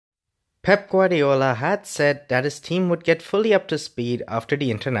Pep Guardiola had said that his team would get fully up to speed after the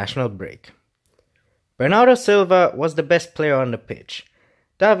international break. Bernardo Silva was the best player on the pitch.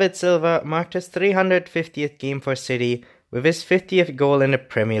 David Silva marked his 350th game for City with his 50th goal in the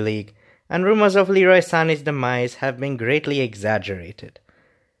Premier League, and rumours of Leroy Sané's demise have been greatly exaggerated.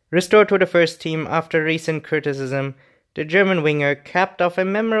 Restored to the first team after recent criticism, the German winger capped off a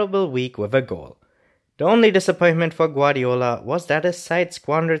memorable week with a goal. The only disappointment for Guardiola was that his side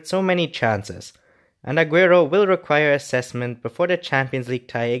squandered so many chances, and Aguero will require assessment before the Champions League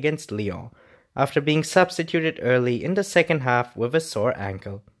tie against Lyon, after being substituted early in the second half with a sore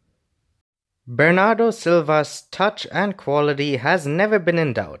ankle. Bernardo Silva's touch and quality has never been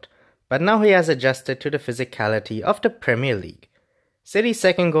in doubt, but now he has adjusted to the physicality of the Premier League. City's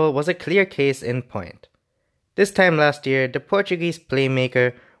second goal was a clear case in point. This time last year, the Portuguese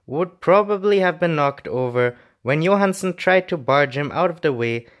playmaker would probably have been knocked over when Johansson tried to barge him out of the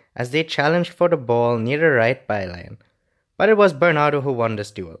way as they challenged for the ball near the right byline. But it was Bernardo who won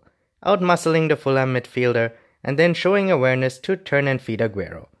this duel, outmuscling the Fulham midfielder and then showing awareness to turn and feed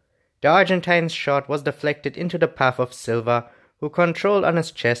Aguero. The Argentine's shot was deflected into the path of Silva, who controlled on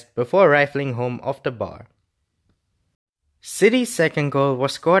his chest before rifling home off the bar. City's second goal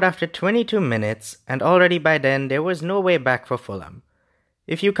was scored after 22 minutes, and already by then there was no way back for Fulham.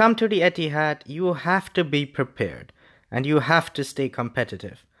 If you come to the Etihad, you have to be prepared, and you have to stay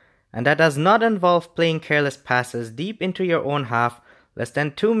competitive. And that does not involve playing careless passes deep into your own half less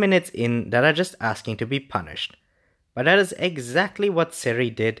than 2 minutes in that are just asking to be punished. But that is exactly what Seri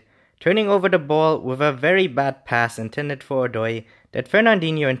did, turning over the ball with a very bad pass intended for Odoi that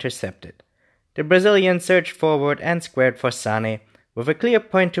Fernandinho intercepted. The Brazilian surged forward and squared for Sané, with a clear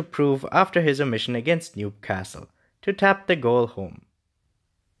point to prove after his omission against Newcastle, to tap the goal home.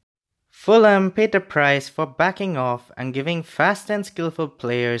 Fulham paid the price for backing off and giving fast and skillful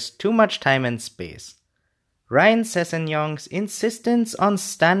players too much time and space. Ryan Sessegnong's insistence on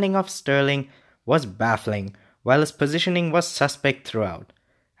standing off Sterling was baffling, while his positioning was suspect throughout.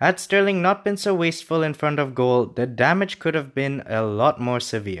 Had Sterling not been so wasteful in front of goal, the damage could have been a lot more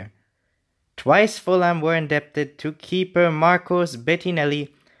severe. Twice Fulham were indebted to keeper Marcos Bettinelli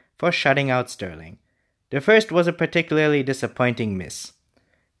for shutting out Sterling. The first was a particularly disappointing miss.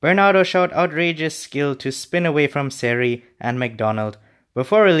 Bernardo showed outrageous skill to spin away from Seri and McDonald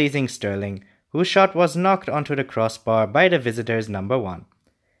before releasing Sterling, whose shot was knocked onto the crossbar by the visitors' number 1.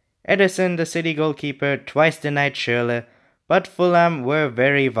 Ederson, the City goalkeeper, twice denied Schürrle, but Fulham were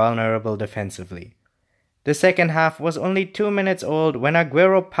very vulnerable defensively. The second half was only 2 minutes old when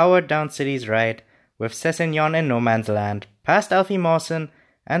Aguero powered down City's right with Sessegnon in no man's land, past Alfie Mawson,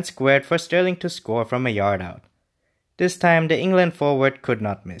 and squared for Sterling to score from a yard out. This time the England forward could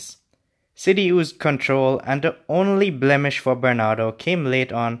not miss. City oozed control, and the only blemish for Bernardo came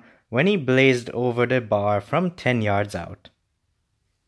late on when he blazed over the bar from 10 yards out.